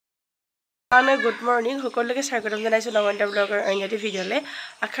Good morning. সকলোকে স্বাগতম জনাইছো নৱন্ত ব্লগৰ অন্যটি ভিডিঅ'লে।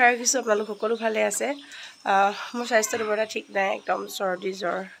 আশা ৰাখিছো আপোনালোক সকলো ভালে আছে। মোৰ স্বাস্থ্যটো বৰ ঠিক নাই, একদম চৰ্দি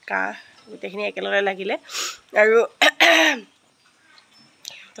জ্বৰ কাহ গোটেইখিনি একেলগে লাগিলে আৰু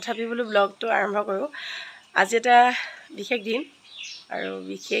তথাপি বোলো ব্লগটো আৰম্ভ কৰোঁ। আজি এটা বিশেষ দিন আৰু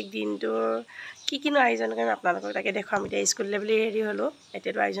বিশেষ দিনটো কিনো আয়োজন কৰিম আপোনালোকক তাকে দেখুৱাম। এতিয়া স্কুললৈ বুলি ৰেডি হ'লোঁ,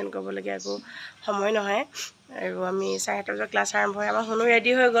 এতিয়াতো আয়োজন কৰিবলগীয়া একো সময় নহয় আৰু আমি 7:30 বজাত ক্লাছ আৰম্ভ হয়। আমাৰ শুনো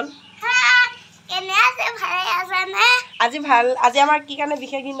ৰেডি হৈ গ'ল। আজি ভাল, আজি আমাৰ কি কাৰণে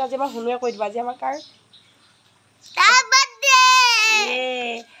বিশেষ দিন, আজি আমাৰ শুনুৱে কৈ দিব আজি আমাৰ কাৰ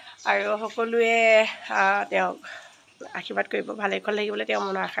আৰু সকলোৱে তেওঁক আশীৰ্বাদ কৰিব, ভালে কুশলে থাকিবলৈ, তেওঁৰ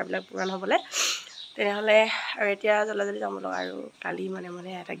মনৰ আশাবিলাক পূৰণ হ'বলৈ। তেনেহ'লে আৰু এতিয়া জলদি যাম বলক। আৰু কালি মানে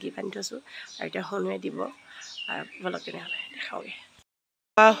এটা গিফ্ট আনি থৈছোঁ আৰু এতিয়া শুনুৱে দিব আৰু বলক তেনেহ'লে দেখাওঁগৈ।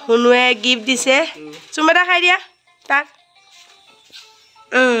 শুনুৱে গিফ্ট দিছে, চুম এটা খাই দিয়া তাক।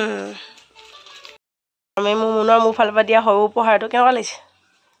 আমি মুনৰ মোৰ ফালৰ পৰা দিয়া সৰু উপহাৰটো কেনেকুৱা লাগিছে?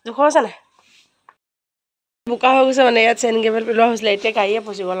 জোখৰ হৈছে নাই? বোকা হৈ গৈছে মানে, ইয়াত চেইন কেবল পেলোৱা হৈছিলে, এতিয়া গাড়ীয়ে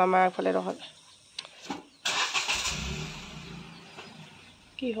ফচি গ'ল আমাৰ আগফালে নহয়।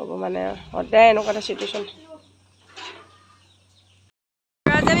 কি হ'ব মানে সদায় এনেকুৱা এটা চিটুৱেশ্যন।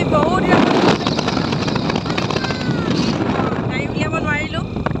 আমি বহুত গাড়ী উলিয়াব নোৱাৰিলোঁ।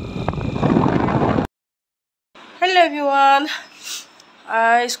 হেল্ল' এভৰিৱান,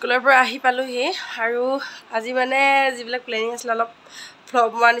 স্কুলৰ পৰা আহি পালোহি আৰু আজি মানে যিবিলাক প্লেনিং আছিলে অলপ ফ্লপ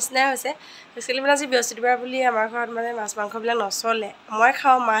হোৱাৰ নিচিনাই হৈছে। বেছিকেলি মানে আজি বৃহস্পতিবাৰ বুলি আমাৰ ঘৰত মানে মাছ মাংসবিলাক নচলে। মই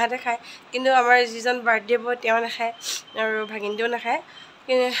খাওঁ, মাহঁতে খায়, কিন্তু আমাৰ যিজন বাৰ্থডে বয় তেওঁ নাখায় আৰু ভাগিনটোও নাখায়।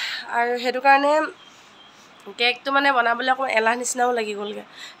 আৰু সেইটো কাৰণে কেকটো মানে বনাবলৈ অকণমান এলাহ নিচিনাও লাগি গ'লগৈ।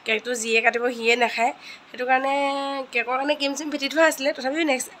 কেকটো যিয়ে কাটিব সিয়ে নাখায়, সেইটো কাৰণে কেকৰ কাৰণে ক্ৰীম চিম ফেটি থোৱা আছিলে। তথাপিও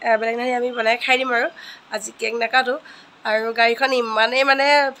নেক্সট বেলেগ দিনাখনি আমি বনাই খাই দিম আৰু আজি কেক নাকাটো। আৰু গাড়ীখন ইমানেই মানে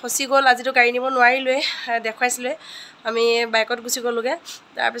ফচি গ'ল, আজিতো গাড়ী নিব নোৱাৰিলোৱে, দেখুৱাইছিলোৱে। আমি বাইকত গুচি গ'লোগৈ।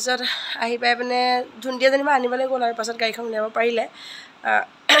 তাৰপিছত আহি পাই পিনে ধুন্দিয়া যেনিবা আনিবলৈ গ'ল আৰু পাছত গাড়ীখন উলিয়াব পাৰিলে,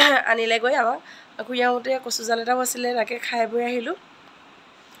 আনিলেগৈ আমাক। ঘূৰি আহোঁতে কচু জাল এটাও আছিলে, তাকে খাই বৈ আহিলোঁ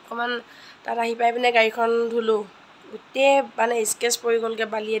অকণমান। তাত আহি পাই পিনে গাড়ীখন ধুলোঁ, গোটেই মানে স্কেচ পৰি গ'লগৈ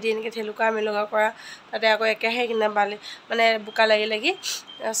বালিয়েদি এনেকৈ ঠেলুকা মেলুকা কৰা। তাতে আকৌ একেৰাহে সেইখিনি বালি মানে বোকা লাগি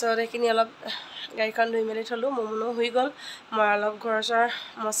তাৰপিছত সেইখিনি অলপ গাড়ীখন ধুই মেলি থ'লোঁ। মুনো শুই গ'ল, মই অলপ ঘৰ চৰ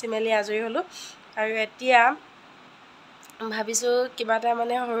মচি মেলি আজৰি হ'লোঁ। আৰু এতিয়া ভাবিছোঁ কিবা এটা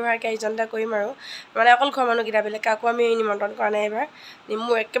মানে সৰু সুৰাকৈ আয়োজন এটা কৰিম আৰু মানে অকল ঘৰৰ মানুহকেইটা, বেলেগ কাকো আমি নিমন্ত্ৰণ কৰা নাই এইবাৰ।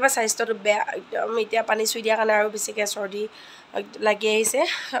 মোৰ একেবাৰে স্বাস্থ্যটো বেয়া একদম, এতিয়া পানী চুই দিয়াৰ কাৰণে আৰু বেছিকৈ চৰ্দি লাগি আহিছে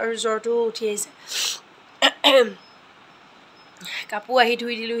আৰু জ্বৰটো উঠি আহিছে। কাপোৰ আহি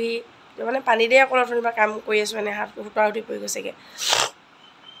ধুই দিলোঁহি, মানে পানীতে অকল অথনিবা কাম কৰি আছোঁ, মানে হাত সুতা উঠি পৰি গৈছেগৈ।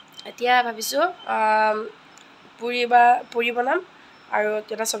 এতিয়া ভাবিছোঁ পুৰি বনাম আৰু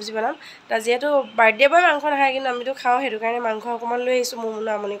এটা চব্জি বনাম। যিহেতু বাৰ্থডে বয় মাংস নাখায়, কিন্তু আমিতো খাওঁ, সেইটো কাৰণে মাংস অকণমান লৈ আহিছোঁ। মোৰ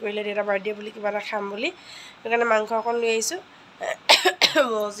মনে আমনি কৰিলে দেউতা বাৰ্থডে বুলি কিবা এটা খাম বুলি, সেইটো কাৰণে মাংস অকণ লৈ আহিছোঁ।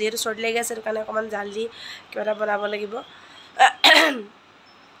 মোৰ যিহেতু চৰ্দি লাগি আছে, সেইটো কাৰণে অকণমান জাল দি কিবা এটা বনাব লাগিব।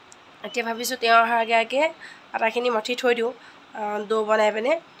 এতিয়া ভাবিছোঁ তেওঁ অহাৰ আগে আগে আটাখিনি মঠি থৈ দিওঁ, দৌ বনাই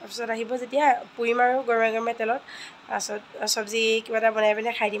পিনে। তাৰপিছত আহিব যেতিয়া পুৰিম আৰু গৰমে গৰমে তেলত, তাৰপিছত চব্জি কিবা এটা বনাই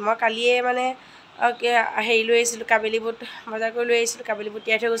পিনে খাই দিম। মই কালিয়ে মানে হেৰি লৈ আহিছিলোঁ, কাবেলি বুট বজাৰ কৰি লৈ আহিছিলোঁ, কাবেলি বুট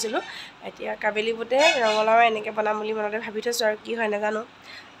তিয়াই থৈ গৈছিলোঁ। এতিয়া কাবেলি বুটে ৰঙালাও এনেকৈ বনাম বুলি মনতে ভাবি থৈছোঁ, আৰু কি হয় নাজানো।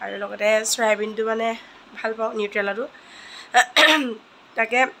 আৰু লগতে চয়াবিনটো মানে ভাল পাওঁ, নিউট্ৰেলাটো।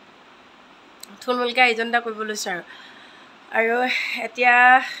 তাকে থুলমূলকৈ আয়োজন এটা কৰিব লৈছোঁ আৰু এতিয়া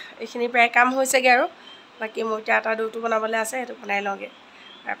এইখিনি প্ৰায় কাম হৈছেগৈ আৰু বাকী মোৰ এতিয়া আটা দৌটো বনাবলৈ আছে, সেইটো বনাই লওঁগৈ।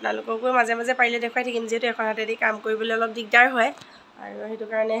 আপোনালোককো মাজে মাজে পাৰিলে দেখুৱাই থাকিম, যিহেতু এখন হাতেদি কাম কৰিবলৈ অলপ দিগদাৰ হয়, আৰু সেইটো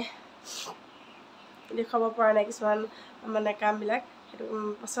কাৰণে দেখুৱাব পৰা নাই কিছুমান মানে কামবিলাক। সেইটো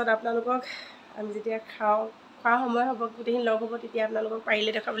পাছত আপোনালোকক আমি যেতিয়া খোৱা সময় হ'ব, গোটেইখিনি লগ হ'ব, তেতিয়া আপোনালোকক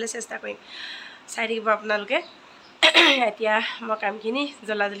পাৰিলে দেখুৱাবলৈ চেষ্টা কৰিম। চাই থাকিব আপোনালোকে। এতিয়া মই কামখিনি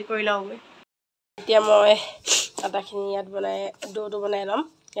জল্দি কৰি লওঁগৈ। এতিয়া মই আটাখিনি ইয়াত দৌটো বনাই ল'ম।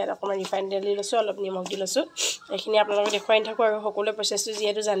 ইয়াত অকণমান ৰিফাইন তেল দি লৈছোঁ, অলপ নিমখ দি লৈছোঁ। এইখিনি আপোনালোকক দেখুৱাই নাথাকোঁ আৰু সকলোৱে প্ৰচেছটো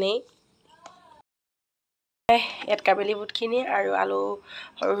যিহেতু জানেই। ইয়াত কাবেলি বুটখিনি আৰু আলু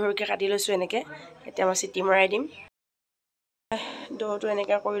সৰু সৰুকৈ কাটি লৈছোঁ এনেকৈ। এতিয়া মই চিটি মৰাই দিম। দৌটো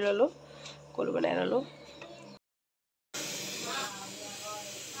এনেকৈ কৰি ল'লোঁ, গোল বনাই ল'লোঁ।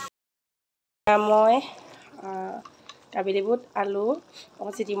 মই কাবেলি বুট আলু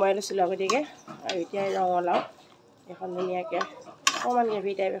অকণ চিটি মৰাই লৈছিলোঁ আগতীয়াকৈ, আৰু এতিয়া ৰঙালাও এখন ধুনীয়াকৈ অকণমান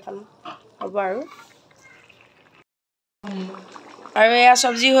গ্ৰেভি টাইপ এখন হ'ব আৰু এয়া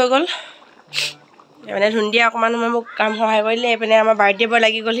চব্জি হৈ গ'ল। মানে ধুনীয়া অকণমান সময় মোক কাম সহায় কৰিলে। এইপিনে আমাৰ বাৰ্থডে বয়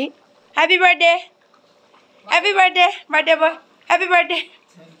লাগি গ'লহি। Happy birthday, happy birthday, birthday বয়, হেপী বাৰ্থডে।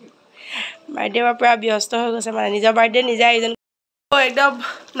 বাৰ্থডে পৰা ব্যস্ত হৈ গৈছে মানে নিজৰ বাৰ্থডে নিজে আয়োজন একদম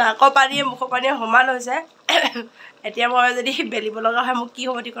নাকৰ পানীয়ে মুখৰ পানীয়ে সমান হৈছে এতিয়া মই যদি বেলিব লগা হয় মোক কি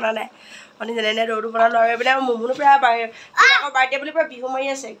হ'ব ঠিকনা নাই আপুনি যেনে দৌৰটো বনালোঁ আৰু এইপিনে মমুনো প্ৰায় বাৰ্থডে বুলি প্ৰায় বিহু মাৰি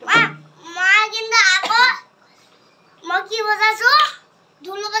আছে একদম মই কিন্তু আকৌ মই কি বজাইছোঁ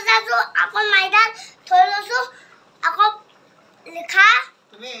ঢোল বজাইছোঁ আকৌ মাইদাল থৈ লৈছোঁ আকৌ লিখা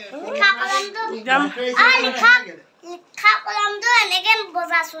কলমটো একদম লিখা কলমটো এনেকৈ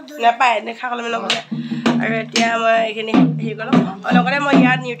বজাইছোঁ নাপায় লিখা কলমে নবজায় আৰু এতিয়া মই এইখিনি হেৰি কৰিলোঁ লগতে মই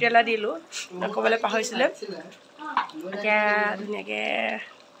ইয়াত নিউট্ৰেলা দিলোঁ ক'বলৈ পাহৰিছিলোঁ এতিয়া ধুনীয়াকৈ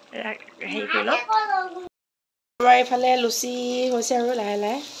হেৰি কৰি লওঁ আমাৰ এইফালে লুচি হৈছে আৰু লাহে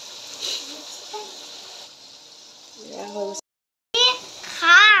লাহে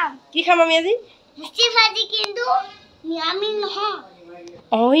কি খাম আমি আজি লুচি ভাজি কিন্তু নিৰামিষ নহয়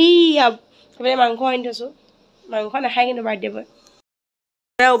এইফালে মাংস আনি থৈছোঁ মাংস নাখায় কিন্তু বাৰ্থডে বয়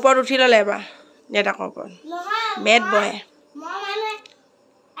ওপৰত উঠি ল'লে এবাৰ দেউতাকৰ ওপৰত বেট বয়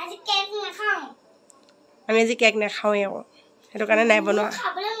আমি আজি কেক নাখাওঁৱেই আকৌ সেইটো কাৰণে নাই বনোৱা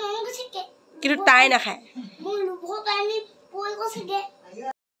কিন্তু তাই নাখায়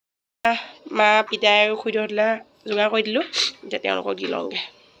মা পিতাই আৰু খুৰীদেউহঁতলৈ যোগাৰ কৰি দিলোঁ এতিয়া তেওঁলোকক দি লওঁগৈ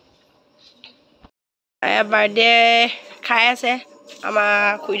বাৰ্থডে খাই আছে আমাৰ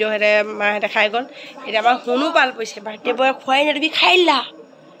খুৰীদেউহঁতে মাহঁতে খাই গ'ল এতিয়া আমাৰ শুনো পাল পৰিছে বাৰ্থডে বয় খুৱাই নাই তুমি খাই দিলা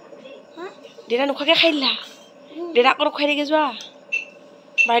দেউতা নোখোৱাকৈ খাই দিলা দেউতা আকৌ খুৱাই থাকি যোৱা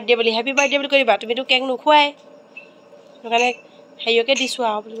বাৰ্থডে বুলি হেপী বাৰ্থডে বুলি কৈ দিবা তুমিতো কেক নোখোৱাই সেইটো কাৰণে হেৰিয়কে দিছোঁ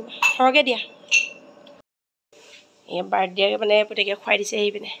আৰু বুলি ক'বা সৰহকৈ দিয়া এই বাৰ্থডে মানে প্ৰত্যেকে খুৱাই দিছে আহি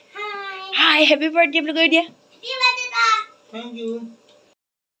পিনে হাই হেপী বাৰ্থডে বুলি কৈ দিয়া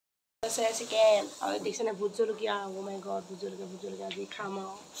চিকেন আৰু দেখিছেনে ভোট জলকীয়া মাই গড ভোট জলকীয়া আজি খাম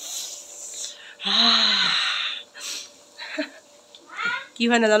আৰু কি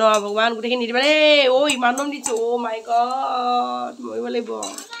হয় নাজানো আৰু ভগৱান গোটেইখিনি নিদিবা দেই ইমান দম দিছোঁ মাই গড মৰিব লাগিব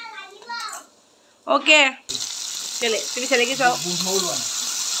অ'কে কেলে তুমি চেলেকি চাওঁ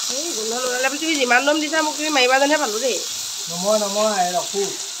এই গোন্ধ নোলালে বুলি তুমি যিমান দম দিছা মোক তুমি মাৰিবা যেনহে পালোঁ দেই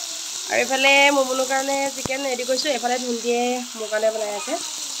আৰু এইফালে মমুনৰ কাৰণে চিকেন ৰেডি কৰিছোঁ এইফালে ভণ্টিয়ে মোৰ কাৰণে বনাই আছে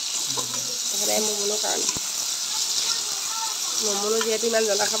এইফালে মমুনৰ কাৰণে মমুনো যিহেতু ইমান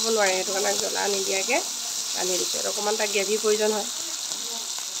জ্বলা খাব নোৱাৰে সেইটো কাৰণে জ্বলা নিদিয়াকৈ ৰান্ধি দিছোঁ অকণমান তাক গ্ৰেভিৰ প্ৰয়োজন হয়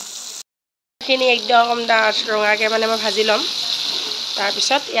সেইখিনি একদম ডাঠ ৰঙাকৈ মানে মই ভাজি ল'ম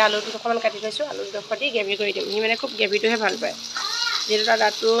তাৰপিছত এই আলুটো অকণমান কাটি থৈছোঁ আলুটো সৈতে গ্ৰেভি কৰি দিম সি মানে খুব গ্ৰেভিটোহে ভাল পায় যিহেতু তাৰ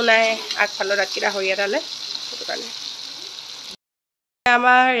দাঁতটো নাই আগফালৰ দাঁতকেইটা সৰিয়া তালে সেইটো কাৰণে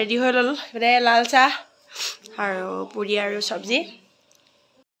আমাৰ ৰেডি হৈ ল'লোঁ মানে লাল চাহ আৰু পুৰি আৰু চব্জি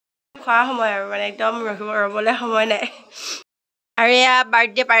খোৱা সময় আৰু মানে একদম ৰ'বলৈ সময় নাই আৰু এয়া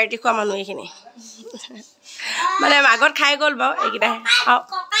বাৰ্থডে পাৰ্টি খোৱা মানুহ এইখিনি মানে আগত খাই গ'ল বাৰু এইকেইটাই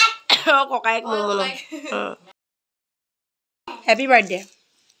ককায়েক মমুনো হেপী বাৰ্থডে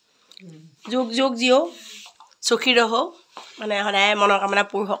যুগ যুগ জিঅ' সুখী ৰহ মানে সদায় মনৰ কামনা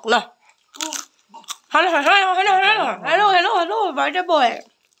পূৰ হওক ন হেল্ল' বাৰ্থডে বয়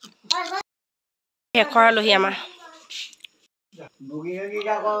শেষৰ আলহী আমাৰ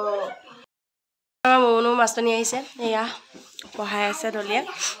মমুনো মাষ্টনী আহিছে এয়া পঢ়াই আছে দলিয়ে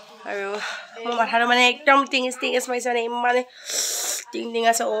আৰু মোৰ মাথাটো মানে একদম টিঙিচ মাৰিছে মানে ইমানে টিং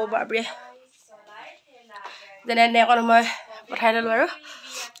আছে বাপৰে যেনে তেনে অকণ সময় পঠাই ল'লোঁ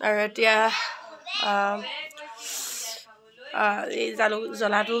আৰু এতিয়া এই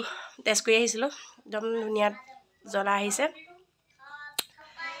জ্বলাটো টেষ্ট কৰি আহিছিলোঁ একদম ধুনীয়া জ্বলা আহিছে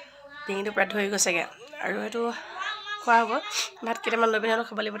ডিঙিটো প্ৰায় ধৰি গৈছেগৈ আৰু সেইটো খোৱা হ'ব ভাত কেইটামান লৈ পিনে অলপ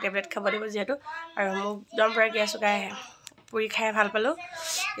খাব লাগিব টেবলেট খাব লাগিব যিহেতু আৰু মোক একদম প্ৰায় গেছ উকাই আহে পুৰি খাই ভাল পালোঁ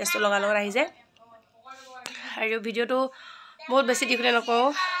গেছটো লগত আহি যায় আৰু ভিডিঅ'টো বহুত বেছি দীঘলীয়া নকৰোঁ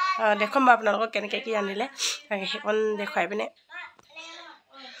দেখুৱাম বাৰু আপোনালোকক কেনেকৈ কি ৰান্ধিলে সেইকণ দেখুৱাই পিনে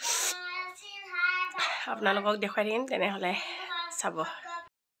আপোনালোকক দেখুৱাই দিম তেনেহ'লে চাব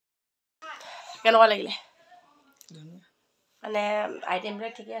কেনেকুৱা লাগিলে মানে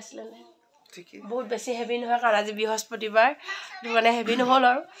আইটেমবিলাক ঠিকে আছিলে নে বহুত বেছি হেভি নহয় কাৰণ আজি বৃহস্পতিবাৰ মানে হেভি নহ'ল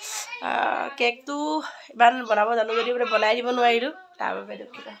আৰু কেকটো ইমান বনাব জানো যদিও মানে বনাই দিব নোৱাৰিলোঁ তাৰ বাবে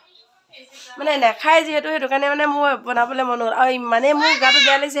দুখিত মানে নাখায় যিহেতু সেইটো কাৰণে মানে মোৰ বনাবলৈ মন হ'ল আৰু ইমানেই মোৰ গাটো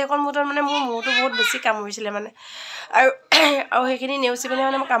বেয়া লাগিছে সেইকণ মুহূৰ্তত মানে মোৰ মূৰটো বহুত বেছি কামুৰিছিলে মানে আৰু সেইখিনি নেওচি পিনে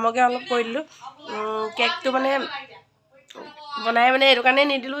মানে মই কামকে অলপ কৰি দিলোঁ কেকটো মানে বনাই মানে এইটো কাৰণে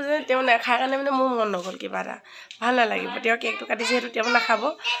নিদিলোঁ যে তেওঁ নাখায় কাৰণে মানে মোৰ মন নগ'ল কিবা এটা ভাল নালাগিব তেওঁ কেকটো কাটিছে সেইটো তেওঁ নাখাব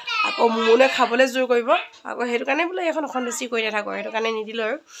আকৌ মোলৈ খাবলৈ জোৰ কৰিব আকৌ সেইটো কাৰণে বোলে এইখন অকণ বেছি কৰি নাথাকোঁ সেইটো কাৰণে নিদিলোঁ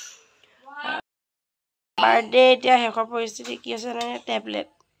আৰু বাৰ্থডে এতিয়া শেষৰ পৰিস্থিতি কি আছে মানে টেবলেট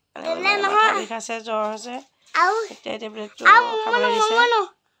মাথা বিষ আছে জ্বৰ আছে এতিয়া টেবলেটটো খাবলৈ দিছে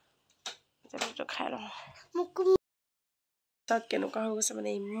টেবলেটটো খাই লওঁ মোক তাত কেনেকুৱা হৈ গৈছে মানে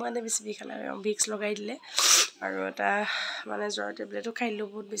ইমানে বেছি বিষালে ভিক্স লগাই দিলে আৰু এটা মানে জ্বৰ টেবলেটো খাই দিলোঁ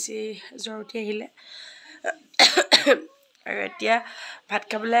বহুত বেছি জ্বৰ উঠি আহিলে আৰু এতিয়া ভাত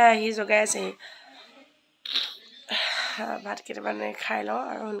খাবলৈ আহি জগাই আছেহি ভাত কেইটামানে খাই লওঁ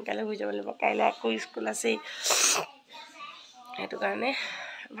আৰু সোনকালে শুই যাব লাগিব কাইলৈ আকৌ স্কুল আছেই সেইটো কাৰণে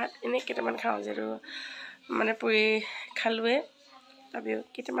ভাত এনেই কেইটামান খাওঁ যিহেতু মানে পুৰি খালোৱে তথাপিও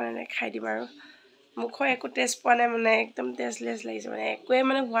কেইটামান এনেই খাই দিম আৰু মুখৰ একো টেষ্ট পোৱা নাই মানে একদম টেষ্টলেছ লাগিছে মানে একোৱে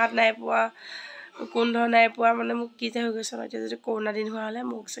মানে সোৱাদ নাই পোৱা গোন্ধ নাই পোৱা মানে মোক কি যে হৈ গৈছে ন এতিয়া যদি কৰোণা দিন হোৱা হ'লে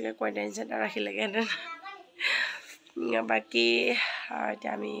মোক চাগে কোৱাৰেণ্টাইন চেণ্টাৰ ৰাখিলেগৈহেঁতেন বাকী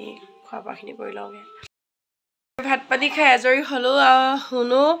এতিয়া আমি খোৱা বোৱাখিনি কৰি লওঁগৈ ভাত পানী খাই আজৰি হ'লেও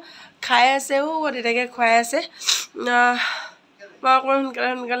শুনো খাই আছেও দেউতাকে খুৱাই আছে মই অকণমান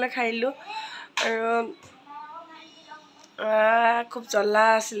সোনকালে খাই দিলোঁ আৰু খুব জ্বলা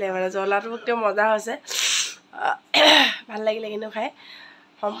আছিলে মানে জ্বলাটো একদম মজা হৈছে ভাল লাগিলে কিন্তু খাই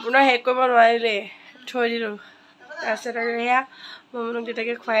সম্পূৰ্ণ শেষ কৰিব নোৱাৰিলেই থৈ দিলোঁ তাৰপিছত আৰু এয়া মোক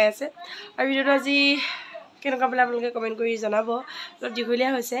দেউতাকে খুৱাই আছে আৰু ভিডিঅ'টো আজি কেনেকুৱা বোলে আপোনালোকে কমেণ্ট কৰি জনাব অলপ দীঘলীয়া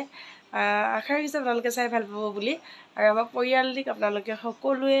হৈছে আশা ৰাখিছোঁ আপোনালোকে চাই ভাল পাব বুলি আৰু আমাৰ পৰিয়ালটিক আপোনালোকে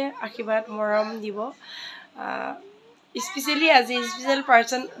সকলোৱে আশীৰ্বাদ মৰম দিব স্পেচিয়েলি আজি স্পেচিয়েল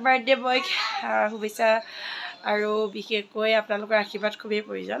পাৰ্চন বাৰ্থডে বয়ক শুভেচ্ছা আৰু বিশেষকৈ আপোনালোকৰ আশীৰ্বাদ খুবেই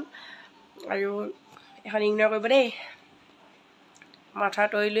প্ৰয়োজন আৰু এখন ইগন'ৰ কৰিব দেই মাথা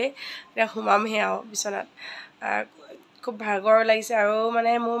তৰি এতিয়া সোমামহে আৰু বিচনাত খুব ভাগৰ লাগিছে আৰু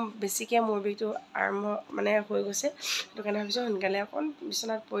মানে মোৰ বেছিকৈ মূৰ বিষটো আৰম্ভ মানে হৈ গৈছে সেইটো কাৰণে ভাবিছোঁ সোনকালে অকণ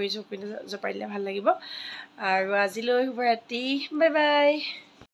বিচনাত পৰি জপাই দিলে ভাল লাগিব আৰু আজিলৈ শুভৰাত্ৰি বাই বাই